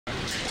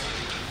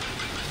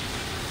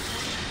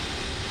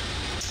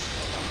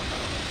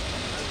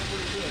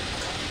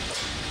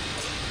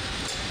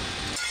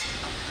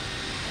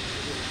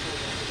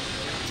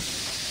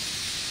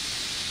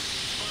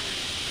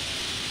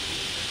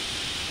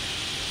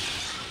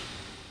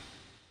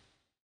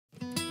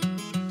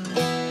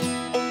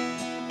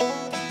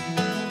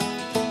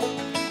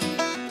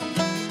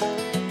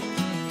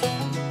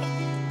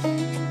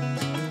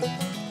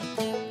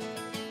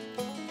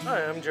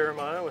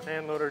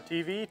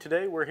TV.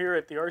 Today we're here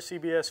at the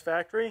RCBS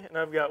factory, and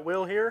I've got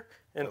Will here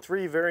and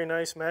three very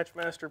nice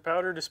MatchMaster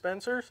powder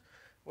dispensers.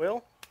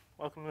 Will,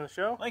 welcome to the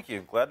show. Thank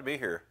you. Glad to be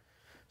here.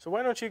 So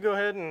why don't you go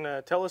ahead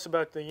and tell us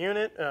about the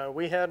unit.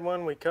 We had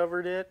one, we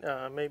covered it.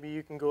 Maybe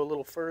you can go a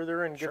little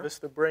further and give us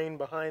the brain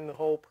behind the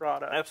whole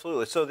product.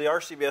 Absolutely. So the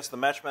RCBS, the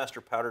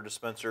MatchMaster powder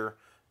dispenser,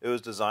 it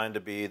was designed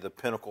to be the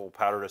pinnacle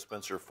powder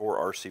dispenser for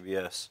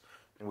RCBS.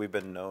 And we've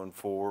been known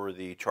for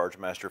the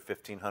ChargeMaster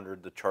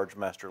 1500, the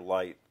ChargeMaster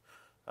Lite,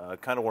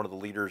 kind of one of the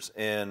leaders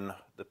in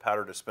the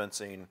powder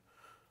dispensing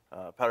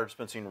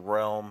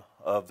realm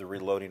of the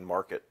reloading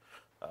market.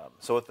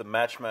 So with the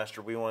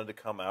MatchMaster, we wanted to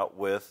come out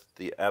with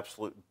the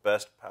absolute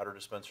best powder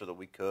dispenser that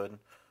we could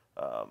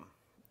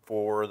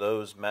for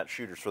those match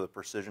shooters, for the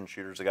precision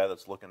shooters, the guy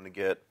that's looking to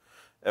get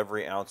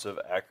every ounce of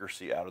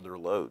accuracy out of their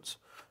loads.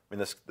 I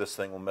mean, this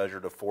thing will measure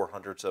to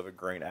 0.04 of a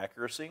grain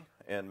accuracy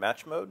in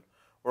match mode,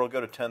 or it'll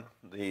go to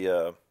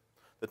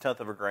the tenth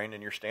of a grain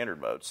in your standard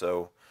mode.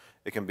 So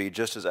it can be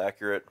just as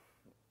accurate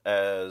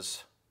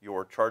as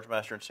your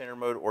ChargeMaster in standard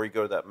mode, or you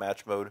go to that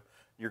match mode,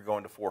 you're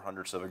going to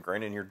 0.04 of a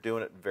grain, and you're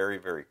doing it very,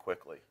 very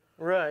quickly.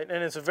 Right,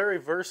 and it's a very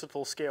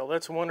versatile scale.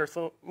 That's a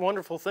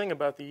wonderful thing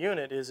about the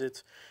unit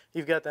is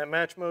you've got that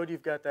match mode,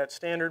 you've got that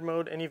standard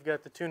mode, and you've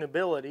got the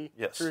tunability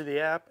through the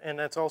app, and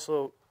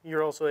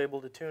you're also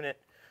able to tune it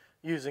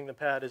using the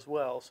pad as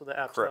well, so the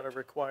app's not a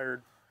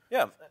required.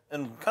 Yeah,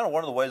 and kind of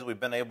one of the ways we've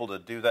been able to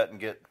do that and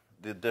get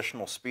the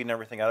additional speed and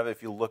everything out of it,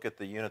 if you look at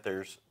the unit,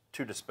 there's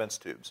two dispense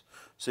tubes.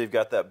 So you've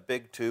got that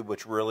big tube,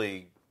 which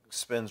really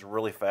spins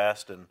really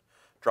fast and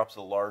drops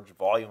a large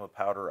volume of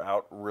powder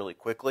out really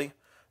quickly.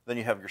 Then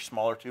you have your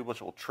smaller tube,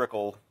 which will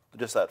trickle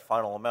just that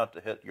final amount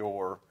to hit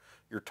your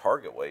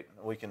target weight.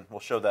 We'll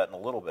show that in a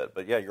little bit.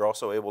 But yeah, you're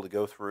also able to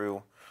go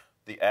through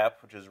the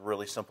app, which is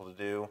really simple to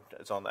do.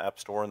 It's on the App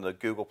Store and the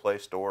Google Play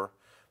Store.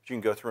 You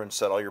can go through and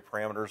set all your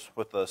parameters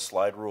with the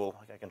slide rule.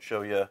 I can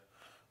show you.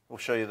 We'll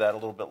show you that a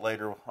little bit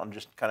later on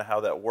just kind of how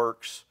that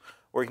works.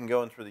 Or you can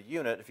go in through the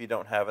unit if you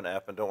don't have an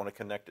app and don't want to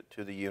connect it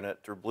to the unit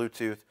through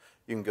Bluetooth.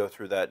 You can go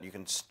through that and you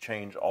can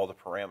change all the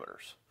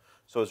parameters.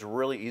 So it's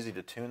really easy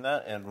to tune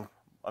that, and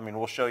I mean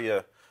we'll show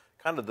you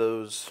kind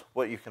of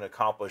what you can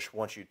accomplish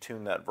once you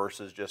tune that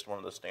versus just one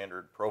of the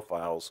standard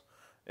profiles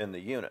in the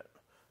unit.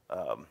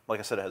 Like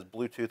I said, it has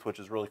Bluetooth, which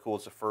is really cool.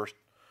 It's the first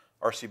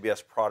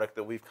RCBS product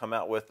that we've come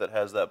out with that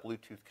has that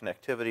Bluetooth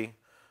connectivity.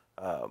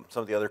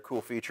 Some of the other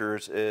cool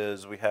features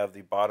is we have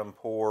the bottom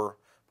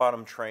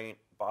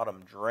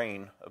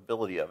drain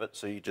ability of it.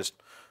 So you just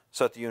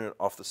set the unit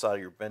off the side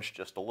of your bench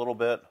just a little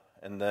bit,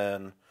 and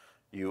then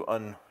you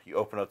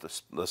open up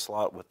the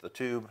slot with the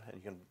tube, and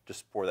you can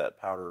just pour that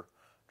powder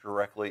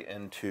directly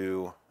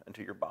into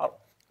your bottle.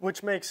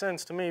 Which makes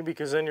sense to me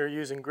because then you're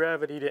using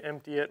gravity to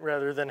empty it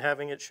rather than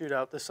having it shoot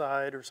out the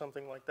side or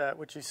something like that,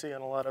 which you see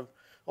on a lot of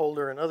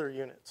older and other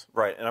units.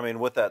 Right, and I mean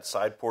with that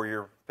side pour,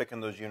 you're picking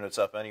those units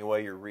up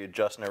anyway, you're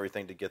readjusting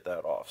everything to get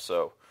that off.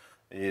 So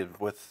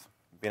with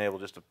being able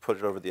just to put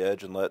it over the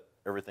edge and let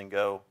everything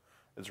go,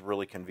 it's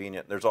really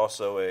convenient. There's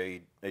also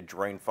a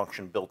drain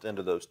function built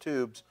into those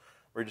tubes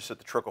where you just hit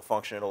the trickle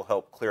function. It'll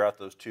help clear out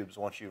those tubes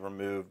once you've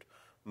removed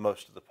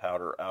most of the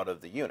powder out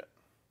of the unit.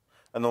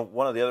 And then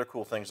one of the other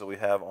cool things that we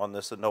have on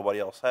this that nobody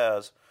else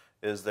has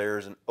is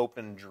there's an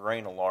open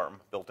drain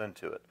alarm built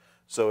into it.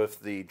 So if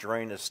the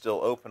drain is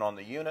still open on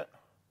the unit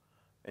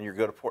and you're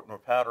going to pour more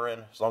powder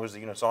in, as long as the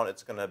unit's on,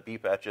 it's going to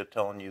beep at you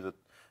telling you that,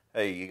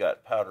 hey, you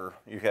got powder,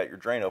 you got your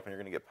drain open, you're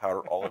going to get powder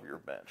all over your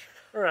bench.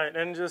 Right,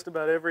 and just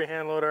about every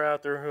hand loader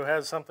out there who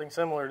has something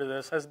similar to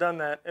this has done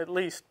that at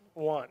least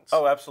once.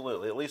 Oh,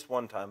 absolutely, at least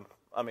one time.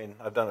 I mean,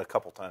 I've done it a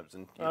couple times.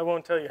 And I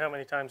won't tell you how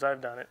many times I've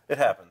done it. It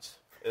happens.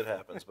 It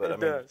happens, but I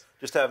mean,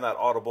 just having that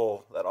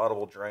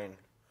audible drain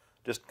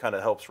just kind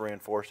of helps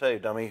reinforce, hey,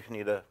 dummy, you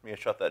need to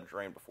shut that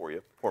drain before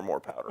you pour more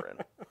powder in.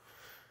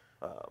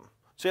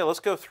 So yeah,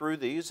 let's go through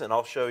these, and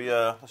I'll show you.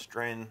 Let's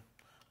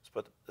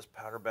put this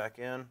powder back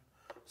in.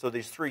 So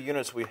these three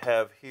units we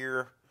have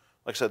here,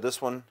 like I said, this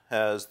one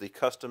has the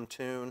custom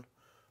tune.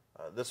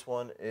 This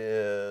one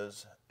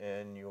is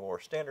in your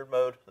standard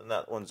mode, and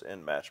that one's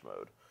in match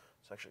mode.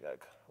 It's actually got a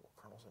couple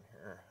kernels in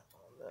here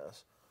on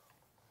this.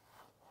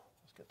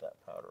 Get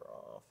that powder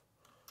off.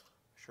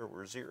 Make sure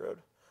we're zeroed.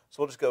 So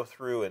we'll just go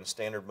through in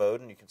standard mode,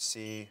 and you can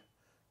see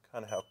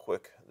kind of how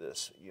quick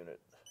this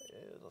unit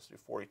is. Let's do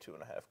 42.5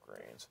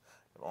 grains.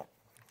 Don't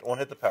want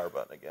to hit the power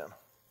button again.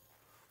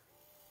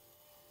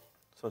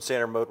 So in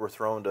standard mode, we're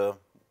thrown to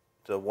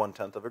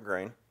 1/10 of a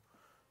grain,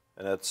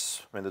 and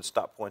the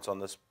stop points on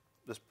this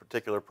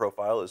particular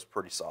profile is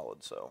pretty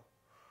solid. So.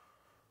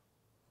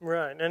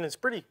 Right, and it's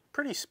pretty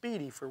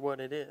speedy for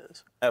what it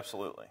is.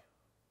 Absolutely.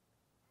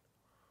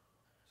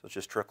 So it's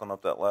just trickling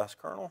up that last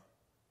kernel.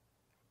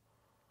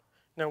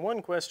 Now,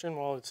 one question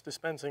while it's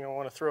dispensing I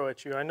want to throw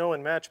at you. I know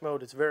in match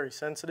mode it's very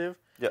sensitive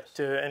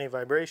to any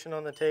vibration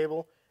on the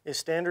table. Is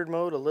standard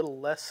mode a little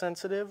less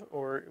sensitive,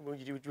 or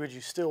would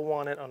you still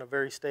want it on a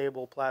very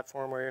stable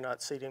platform where you're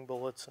not seating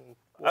bullets and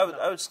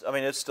whatnot? I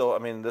mean, it's still, I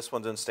mean, this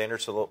one's in standard,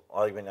 so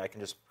I can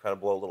just kind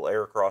of blow a little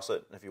air across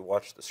it. And if you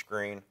watch the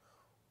screen,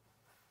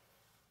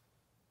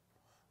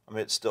 I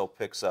mean, it still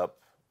picks up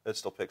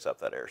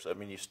that air. So I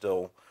mean, if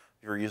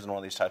you're using one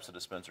of these types of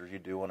dispensers, you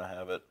do want to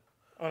have it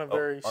on a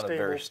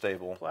very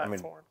stable platform. I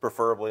mean,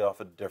 preferably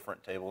off a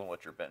different table than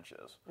what your bench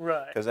is.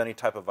 Right. Because any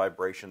type of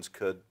vibrations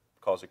could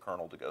cause a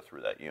kernel to go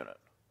through that unit.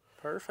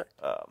 Perfect.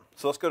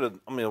 So let's go to,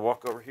 I'm going to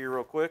walk over here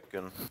real quick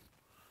and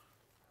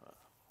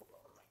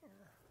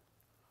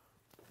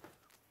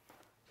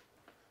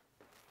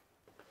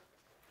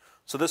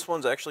so this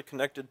one's actually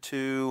connected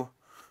to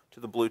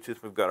the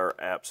Bluetooth. We've got our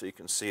app so you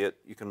can see it.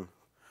 You can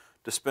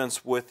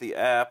dispense with the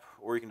app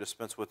or you can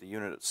dispense with the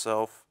unit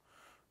itself.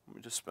 Let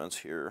me dispense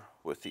here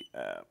with the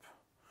app.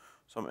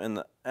 So I'm in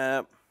the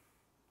app.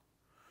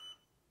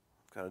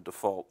 Got a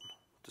default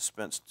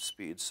dispense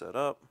speed set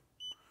up.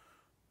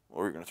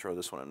 Or you're going to throw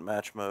this one in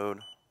match mode.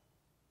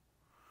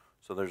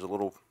 So there's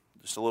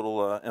just a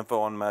little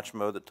info on match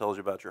mode that tells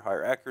you about your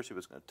higher accuracy, but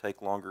it's going to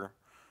take longer.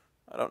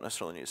 I don't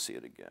necessarily need to see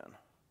it again.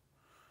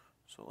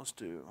 So let's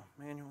do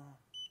manual.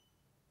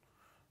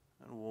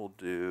 And we'll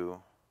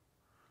do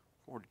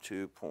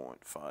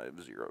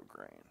 42.50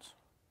 grains.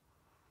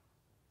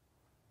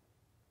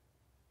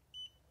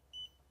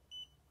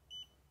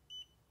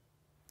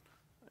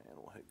 And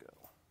we'll hit go.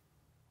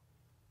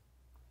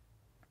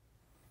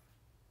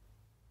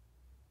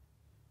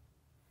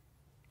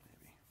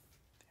 Maybe.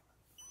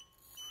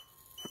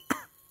 Damn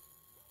it.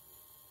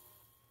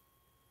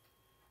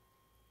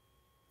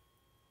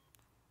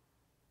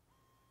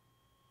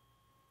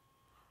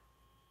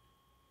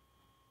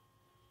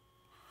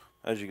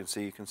 As you can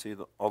see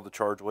all the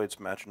charge weights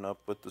matching up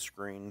with the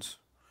screens.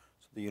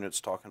 So the unit's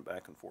talking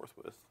back and forth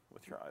with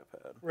your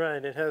iPad.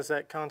 Right, it has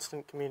that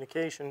constant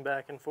communication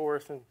back and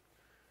forth, and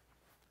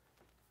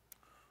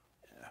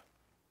yeah,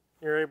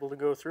 you're able to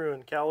go through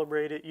and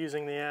calibrate it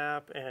using the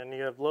app, and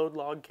you have load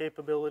log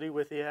capability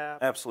with the app.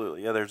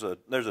 Absolutely, yeah. There's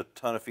a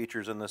ton of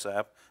features in this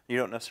app. You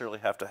don't necessarily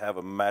have to have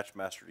a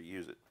MatchMaster to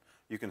use it.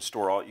 You can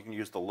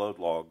use the load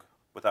log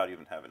without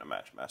even having a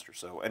MatchMaster.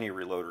 So any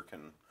reloader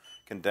can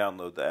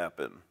download the app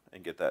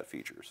and get that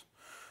features.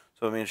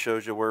 So I mean, it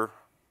shows you where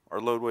our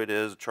load weight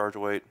is, charge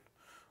weight.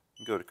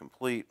 Go to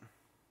complete,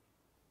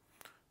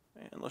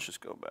 and let's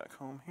just go back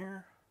home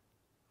here.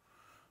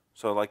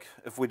 So like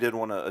if we did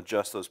want to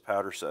adjust those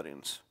powder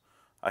settings,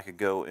 I could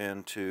go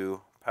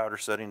into powder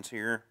settings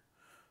here.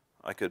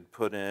 I could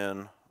put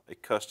in a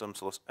custom,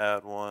 so let's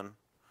add one.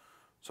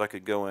 So I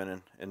could go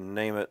in and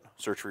name it,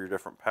 search for your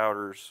different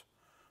powders.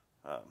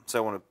 So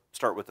I want to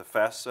start with the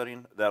fast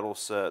setting. That'll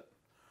set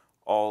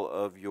all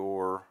of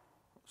your,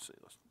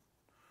 let's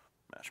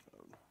match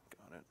mode,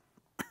 got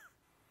it.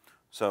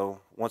 So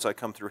once I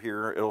come through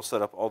here, it'll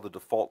set up all the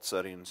default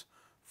settings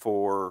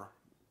for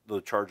the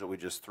charge that we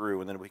just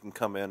threw, and then we can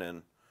come in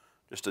and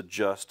just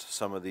adjust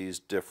some of these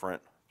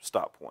different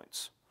stop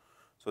points.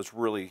 So it's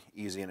really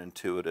easy and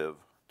intuitive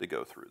to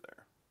go through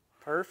there.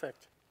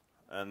 Perfect.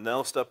 And now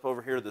let's step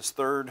over here to this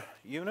third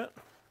unit.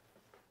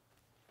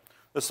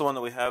 This is the one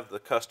that we have the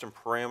custom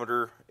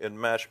parameter in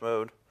match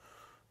mode.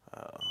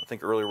 I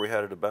think earlier we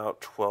had it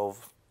about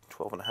 12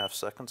 and a half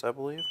seconds, I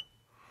believe.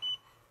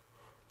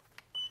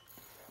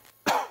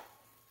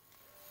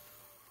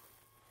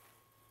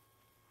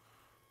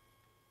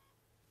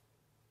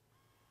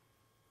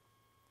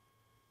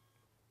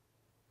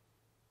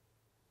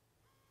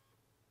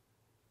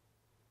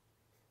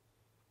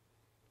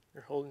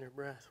 You're holding your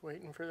breath,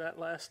 waiting for that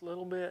last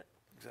little bit.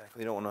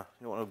 Exactly. You don't want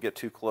to get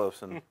too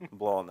close and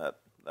blow on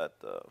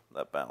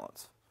that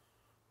balance.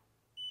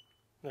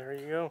 There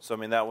you go. So I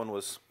mean, that one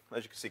was,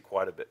 as you can see,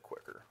 quite a bit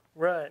quicker.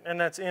 Right, and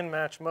that's in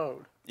match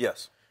mode.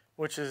 Yes.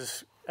 Which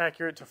is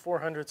accurate to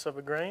 0.04 of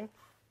a grain.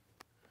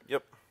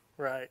 Yep.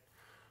 Right.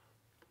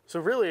 So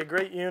really a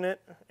great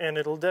unit, and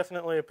it'll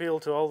definitely appeal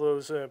to all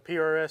those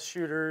PRS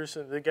shooters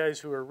and the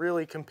guys who are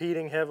really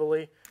competing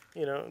heavily.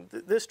 You know,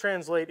 this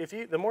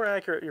the more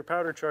accurate your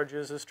powder charge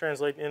is, this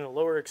translates in a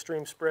lower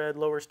extreme spread,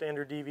 lower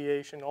standard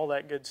deviation, all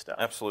that good stuff.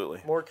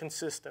 Absolutely. More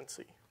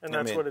consistency, and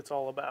that's what it's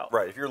all about.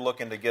 Right. If you're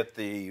looking to get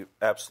the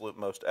absolute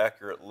most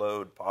accurate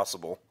load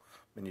possible,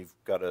 then you've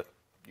got to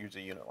use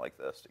a unit like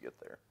this to get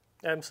there.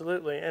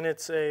 Absolutely, and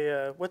it's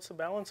a what's the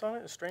balance on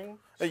it? A strain?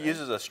 It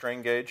uses a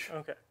strain gauge.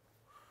 Okay.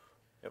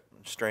 Yep,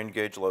 strain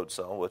gauge load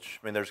cell, which,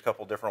 I mean, there's a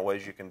couple different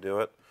ways you can do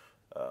it.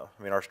 I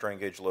mean, our strain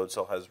gauge load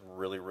cell has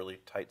really, really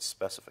tight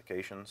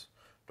specifications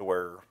to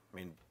where, I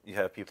mean, you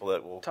have people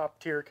that will... Top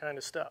tier kind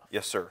of stuff.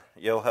 Yes, sir.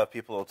 You'll have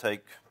people that will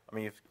take, I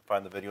mean, you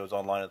find the videos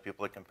online of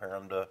people that compare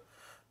them to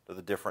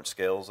the different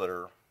scales that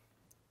are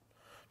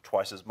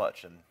twice as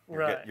much, and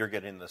you're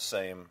getting the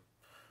same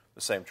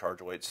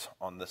charge weights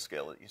on this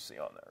scale that you see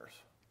on theirs.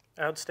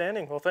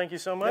 Outstanding. Well, thank you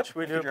so much. Yep,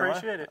 we do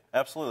appreciate it.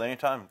 Absolutely.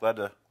 Anytime. Glad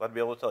to be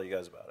able to tell you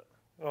guys about it.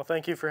 Well,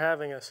 thank you for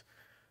having us.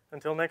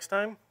 Until next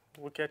time,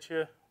 we'll catch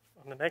you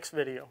on the next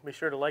video. Be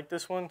sure to like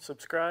this one,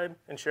 subscribe,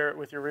 and share it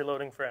with your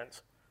reloading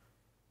friends.